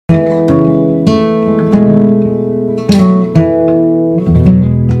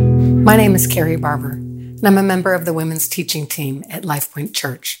My name is Carrie Barber, and I'm a member of the women's teaching team at LifePoint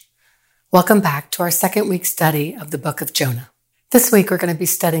Church. Welcome back to our second week study of the book of Jonah. This week we're going to be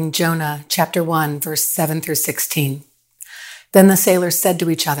studying Jonah chapter 1, verse 7 through 16. Then the sailors said to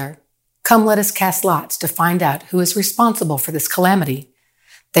each other, "Come, let us cast lots to find out who is responsible for this calamity."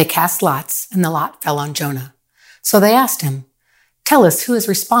 They cast lots, and the lot fell on Jonah. So they asked him, "Tell us who is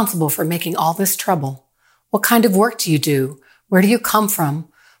responsible for making all this trouble. What kind of work do you do? Where do you come from?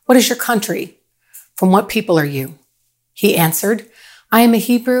 What is your country? From what people are you?" He answered, "I am a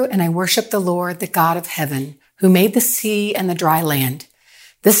Hebrew, and I worship the Lord, the God of heaven, who made the sea and the dry land."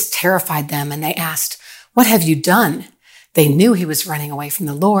 This terrified them, and they asked, "What have you done?" They knew he was running away from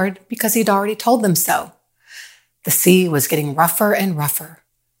the Lord because he'd already told them so. The sea was getting rougher and rougher.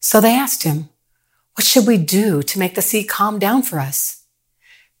 So they asked him, "What should we do to make the sea calm down for us?"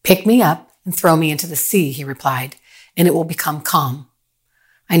 "Pick me up and throw me into the sea," he replied, "and it will become calm.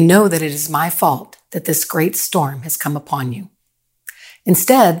 I know that it is my fault that this great storm has come upon you."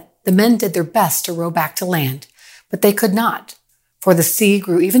 Instead, the men did their best to row back to land, but they could not, for the sea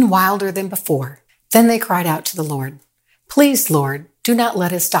grew even wilder than before. Then they cried out to the Lord, "Please, Lord, do not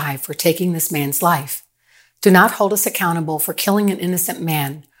let us die for taking this man's life. Do not hold us accountable for killing an innocent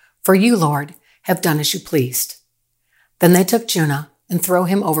man, for you, Lord, have done as you pleased." Then they took Jonah and threw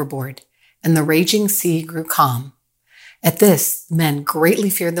him overboard, and the raging sea grew calm. At this, men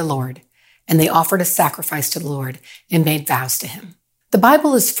greatly feared the Lord, and they offered a sacrifice to the Lord and made vows to him. The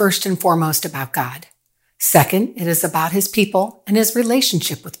Bible is first and foremost about God. Second, it is about his people and his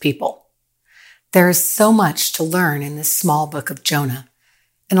relationship with people. There is so much to learn in this small book of Jonah,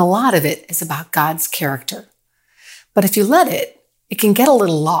 and a lot of it is about God's character. But if you let it, it can get a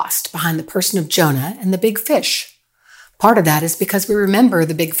little lost behind the person of Jonah and the big fish. Part of that is because we remember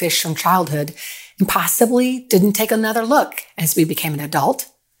the big fish from childhood and possibly didn't take another look as we became an adult.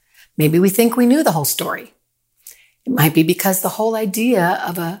 Maybe we think we knew the whole story. It might be because the whole idea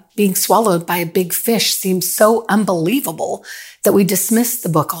of being swallowed by a big fish seems so unbelievable that we dismiss the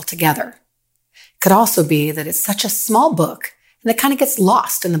book altogether. It could also be that it's such a small book and it kind of gets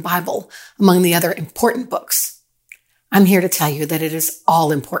lost in the Bible among the other important books. I'm here to tell you that it is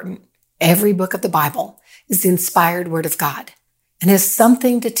all important. Every book of the Bible is the inspired word of God and has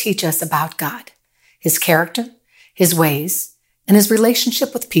something to teach us about God, his character, his ways, and his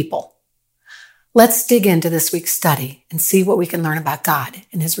relationship with people. Let's dig into this week's study and see what we can learn about God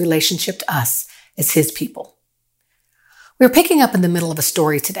and his relationship to us as his people. We're picking up in the middle of a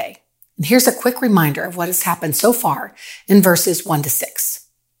story today, and here's a quick reminder of what has happened so far in verses 1 to 6.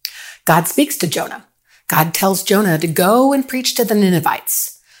 God speaks to Jonah. God tells Jonah to go and preach to the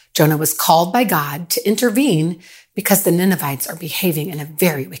Ninevites. Jonah was called by God to intervene because the Ninevites are behaving in a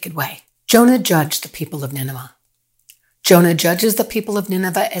very wicked way. Jonah judged the people of Nineveh. Jonah judges the people of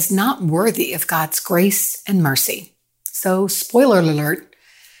Nineveh as not worthy of God's grace and mercy. So, spoiler alert,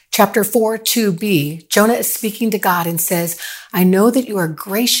 chapter 4, 2b, Jonah is speaking to God and says, "I know that you are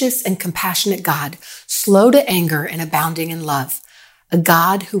gracious and compassionate God, slow to anger and abounding in love, a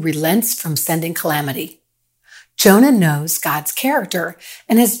God who relents from sending calamity." Jonah knows God's character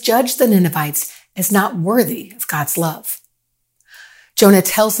and has judged the Ninevites as not worthy of God's love. Jonah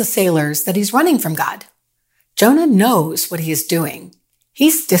tells the sailors that he's running from God. Jonah knows what he is doing.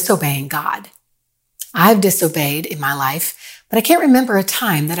 He's disobeying God. I've disobeyed in my life, but I can't remember a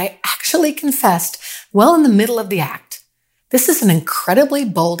time that I actually confessed well in the middle of the act. This is an incredibly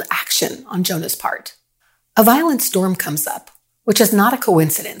bold action on Jonah's part. A violent storm comes up, which is not a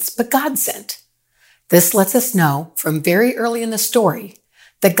coincidence, but God sent. This lets us know from very early in the story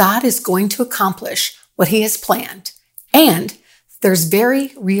that God is going to accomplish what he has planned, and there's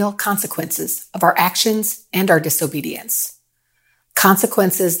very real consequences of our actions and our disobedience.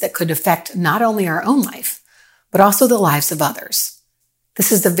 Consequences that could affect not only our own life, but also the lives of others.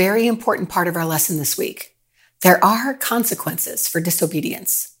 This is the very important part of our lesson this week. There are consequences for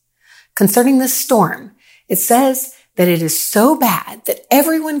disobedience. Concerning this storm, it says that it is so bad that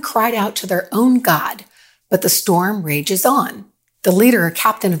everyone cried out to their own God, but the storm rages on. The leader or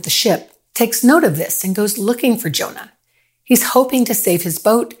captain of the ship takes note of this and goes looking for Jonah. He's hoping to save his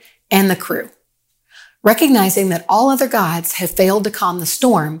boat and the crew. Recognizing that all other gods have failed to calm the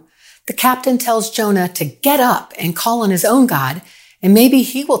storm, the captain tells Jonah to get up and call on his own God, and maybe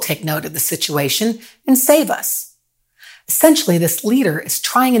he will take note of the situation and save us. Essentially, this leader is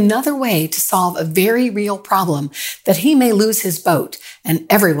trying another way to solve a very real problem that he may lose his boat and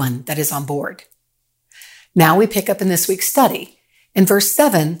everyone that is on board. Now we pick up in this week's study. In verse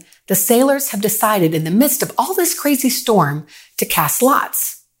 7, the sailors have decided in the midst of all this crazy storm to cast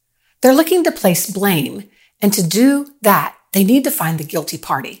lots. They're looking to place blame, and to do that, they need to find the guilty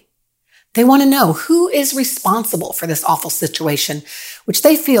party. They want to know who is responsible for this awful situation, which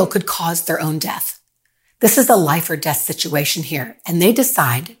they feel could cause their own death. This is a life or death situation here, and they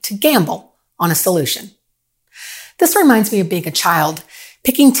decide to gamble on a solution. This reminds me of being a child,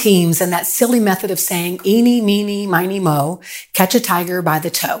 picking teams and that silly method of saying, eeny, meeny, miny, mo, catch a tiger by the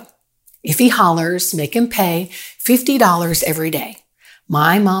toe. If he hollers, make him pay $50 every day.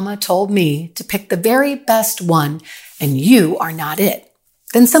 My mama told me to pick the very best one, and you are not it.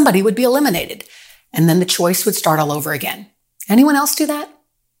 Then somebody would be eliminated, and then the choice would start all over again. Anyone else do that?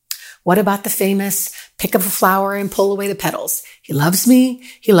 What about the famous pick up a flower and pull away the petals? He loves me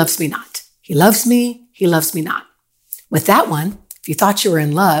not. He loves me not. With that one, if you thought you were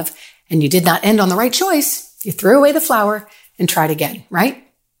in love and you did not end on the right choice, you threw away the flower and tried again, right?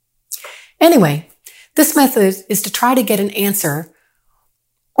 Anyway, this method is to try to get an answer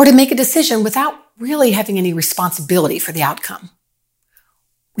or to make a decision without really having any responsibility for the outcome.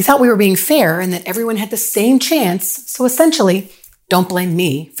 We thought we were being fair and that everyone had the same chance, so essentially, don't blame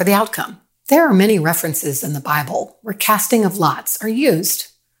me for the outcome. There are many references in the Bible where casting of lots are used.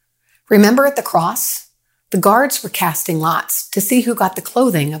 Remember at the cross? The guards were casting lots to see who got the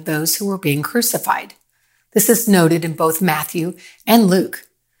clothing of those who were being crucified. This is noted in both Matthew and Luke.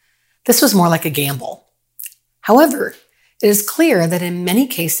 This was more like a gamble. However, it is clear that in many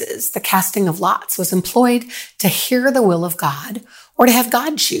cases, the casting of lots was employed to hear the will of God or to have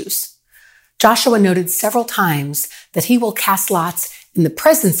God choose. Joshua noted several times that he will cast lots in the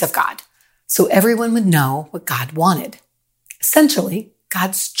presence of God, so everyone would know what God wanted. Essentially,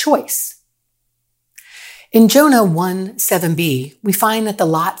 God's choice. In Jonah 1:7b, we find that the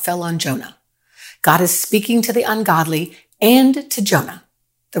lot fell on Jonah. God is speaking to the ungodly and to Jonah.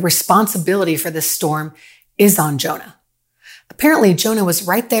 The responsibility for this storm is on Jonah. Apparently, Jonah was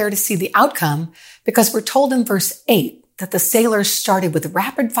right there to see the outcome because we're told in verse 8 that the sailors started with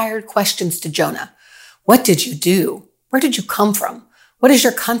rapid-fire questions to Jonah. What did you do? Where did you come from? What is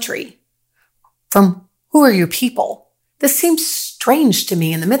your country? From who are your people? This seems strange to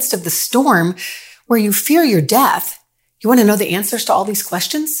me in the midst of the storm where you fear your death. You want to know the answers to all these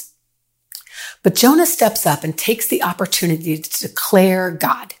questions? But Jonah steps up and takes the opportunity to declare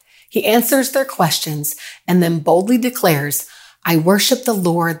God. He answers their questions and then boldly declares, I worship the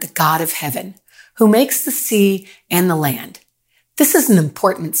Lord, the God of heaven, who makes the sea and the land. This is an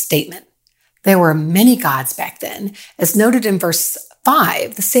important statement. There were many gods back then. As noted in verse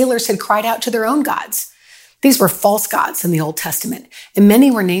 5, the sailors had cried out to their own gods. These were false gods in the Old Testament, and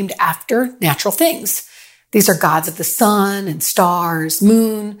many were named after natural things. These are gods of the sun and stars,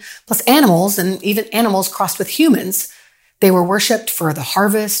 moon, plus animals, and even animals crossed with humans. They were worshipped for the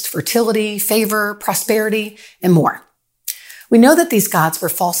harvest, fertility, favor, prosperity, and more. We know that these gods were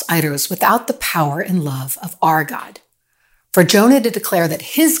false idols without the power and love of our God. For Jonah to declare that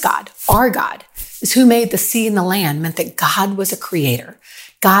his God, our God, is who made the sea and the land meant that God was a creator.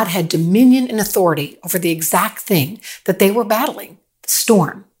 God had dominion and authority over the exact thing that they were battling, the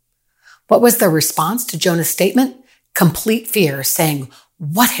storm. What was their response to Jonah's statement? Complete fear, saying,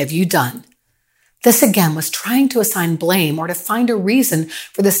 what have you done? This again was trying to assign blame or to find a reason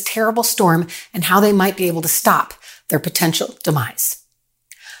for this terrible storm and how they might be able to stop their potential demise.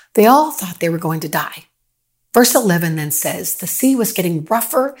 They all thought they were going to die. Verse 11 then says, the sea was getting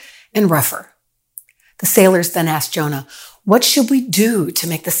rougher and rougher. The sailors then asked Jonah, what should we do to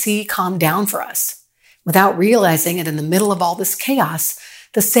make the sea calm down for us? Without realizing it, in the middle of all this chaos,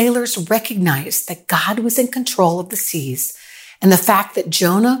 the sailors recognized that God was in control of the seas and the fact that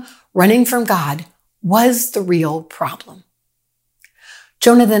Jonah running from God was the real problem.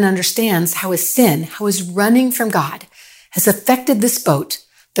 Jonah then understands how his sin, how his running from God has affected this boat,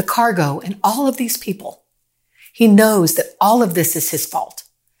 the cargo, and all of these people. He knows that all of this is his fault.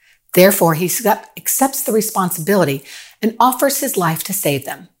 Therefore, he accepts the responsibility and offers his life to save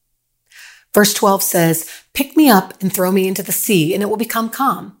them. Verse 12 says, pick me up and throw me into the sea, and it will become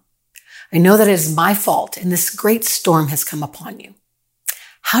calm. I know that it is my fault, and this great storm has come upon you.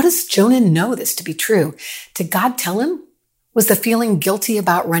 How does Jonah know this to be true? Did God tell him? Was the feeling guilty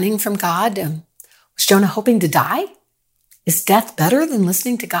about running from God? Was Jonah hoping to die? Is death better than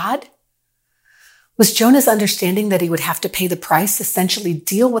listening to God? Was Jonah's understanding that he would have to pay the price, essentially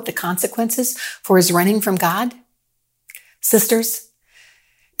deal with the consequences for his running from God? Sisters,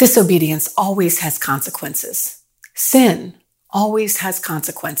 disobedience always has consequences. Sin always has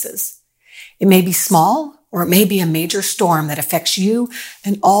consequences. It may be small, or it may be a major storm that affects you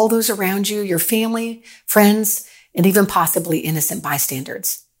and all those around you, your family, friends, and even possibly innocent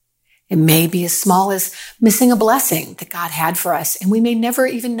bystanders. It may be as small as missing a blessing that God had for us, and we may never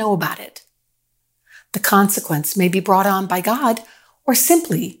even know about it. The consequence may be brought on by God or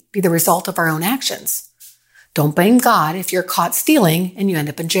simply be the result of our own actions. Don't blame God if you're caught stealing and you end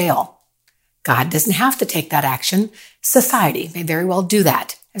up in jail. God doesn't have to take that action. Society may very well do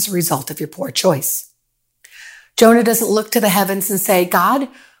that as a result of your poor choice. Jonah doesn't look to the heavens and say, God,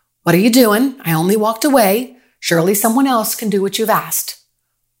 what are you doing? I only walked away. Surely someone else can do what you've asked.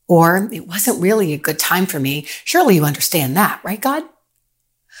 Or, it wasn't really a good time for me. Surely you understand that, right, God?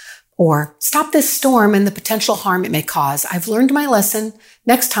 Or, stop this storm and the potential harm it may cause. I've learned my lesson.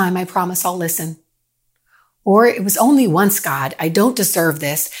 Next time, I promise I'll listen. Or, it was only once, God. I don't deserve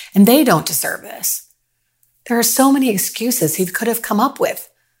this, and they don't deserve this. There are so many excuses he could have come up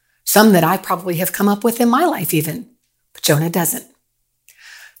with. Some that I probably have come up with in my life even. But Jonah doesn't.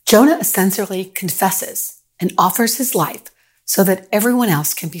 Jonah essentially confesses and offers his life so that everyone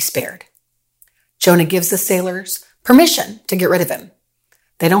else can be spared. Jonah gives the sailors permission to get rid of him.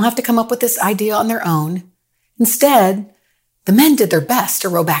 They don't have to come up with this idea on their own. Instead, the men did their best to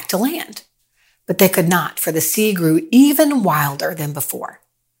row back to land. But they could not, for the sea grew even wilder than before.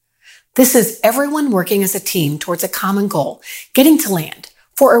 This is everyone working as a team towards a common goal, getting to land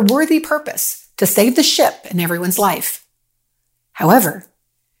for a worthy purpose to save the ship and everyone's life. However,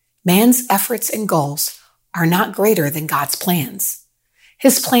 man's efforts and goals are not greater than God's plans.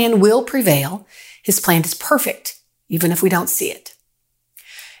 His plan will prevail. His plan is perfect, even if we don't see it.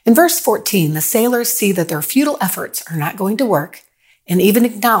 In verse 14, the sailors see that their futile efforts are not going to work and even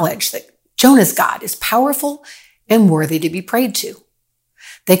acknowledge that Jonah's God is powerful and worthy to be prayed to.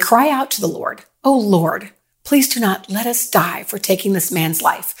 They cry out to the Lord, "O Lord, please do not let us die for taking this man's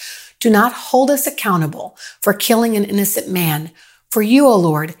life. Do not hold us accountable for killing an innocent man, for you, O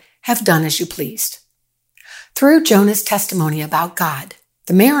Lord, have done as you pleased." Through Jonah's testimony about God,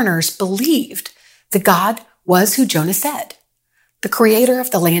 the mariners believed that God was who Jonah said, the creator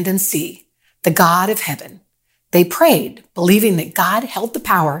of the land and sea, the God of heaven. They prayed, believing that God held the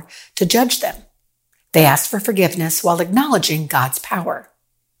power to judge them. They asked for forgiveness while acknowledging God's power.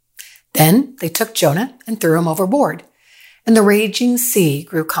 Then they took Jonah and threw him overboard, and the raging sea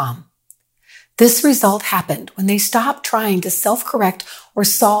grew calm. This result happened when they stopped trying to self-correct or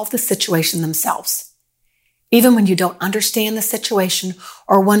solve the situation themselves. Even when you don't understand the situation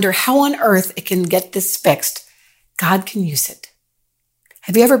or wonder how on earth it can get this fixed, God can use it.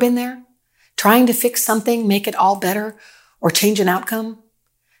 Have you ever been there? Trying to fix something, make it all better, or change an outcome?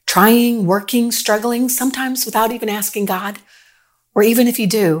 Trying, working, struggling, sometimes without even asking God? Or even if you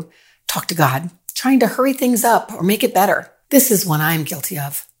do, talk to God, trying to hurry things up or make it better. This is one I'm guilty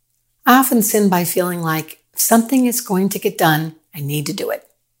of. I often sin by feeling like if something is going to get done, I need to do it.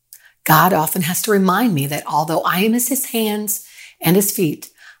 God often has to remind me that although I am as his hands and his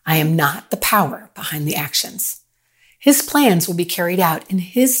feet, I am not the power behind the actions. His plans will be carried out in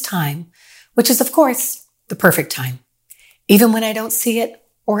his time, which is, of course, the perfect time, even when I don't see it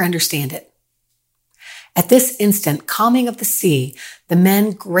or understand it. At this instant calming of the sea, the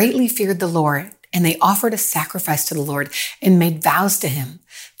men greatly feared the Lord, and they offered a sacrifice to the Lord and made vows to him,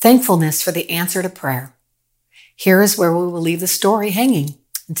 thankfulness for the answer to prayer. Here is where we will leave the story hanging.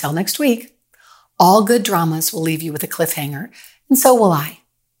 Until next week, all good dramas will leave you with a cliffhanger, and so will I.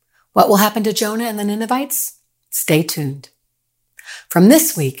 What will happen to Jonah and the Ninevites? Stay tuned. From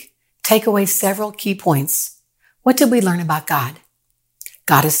this week, take away several key points. What did we learn about God?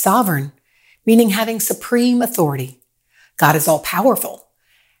 God is sovereign, meaning having supreme authority. God is all-powerful,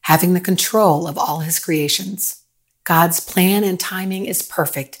 having the control of all his creations. God's plan and timing is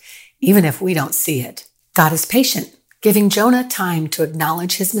perfect, even if we don't see it. God is patient, giving Jonah time to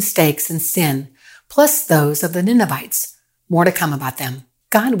acknowledge his mistakes and sin, plus those of the Ninevites. More to come about them.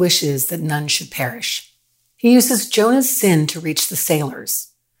 God wishes that none should perish. He uses Jonah's sin to reach the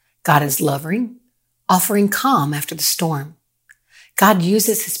sailors. God is loving, offering calm after the storm. God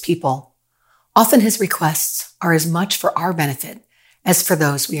uses his people. Often his requests are as much for our benefit as for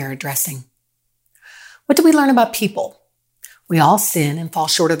those we are addressing. What do we learn about people? We all sin and fall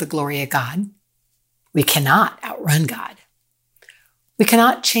short of the glory of God. We cannot outrun God. We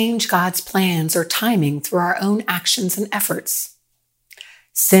cannot change God's plans or timing through our own actions and efforts.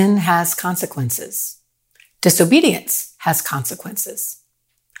 Sin has consequences. Disobedience has consequences.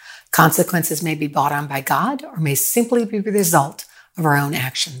 Consequences may be brought on by God or may simply be the result of our own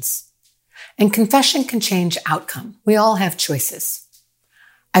actions. And confession can change outcome. We all have choices.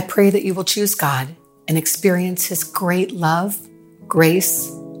 I pray that you will choose God and experience his great love,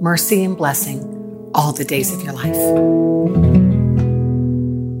 grace, mercy, and blessing all the days of your life.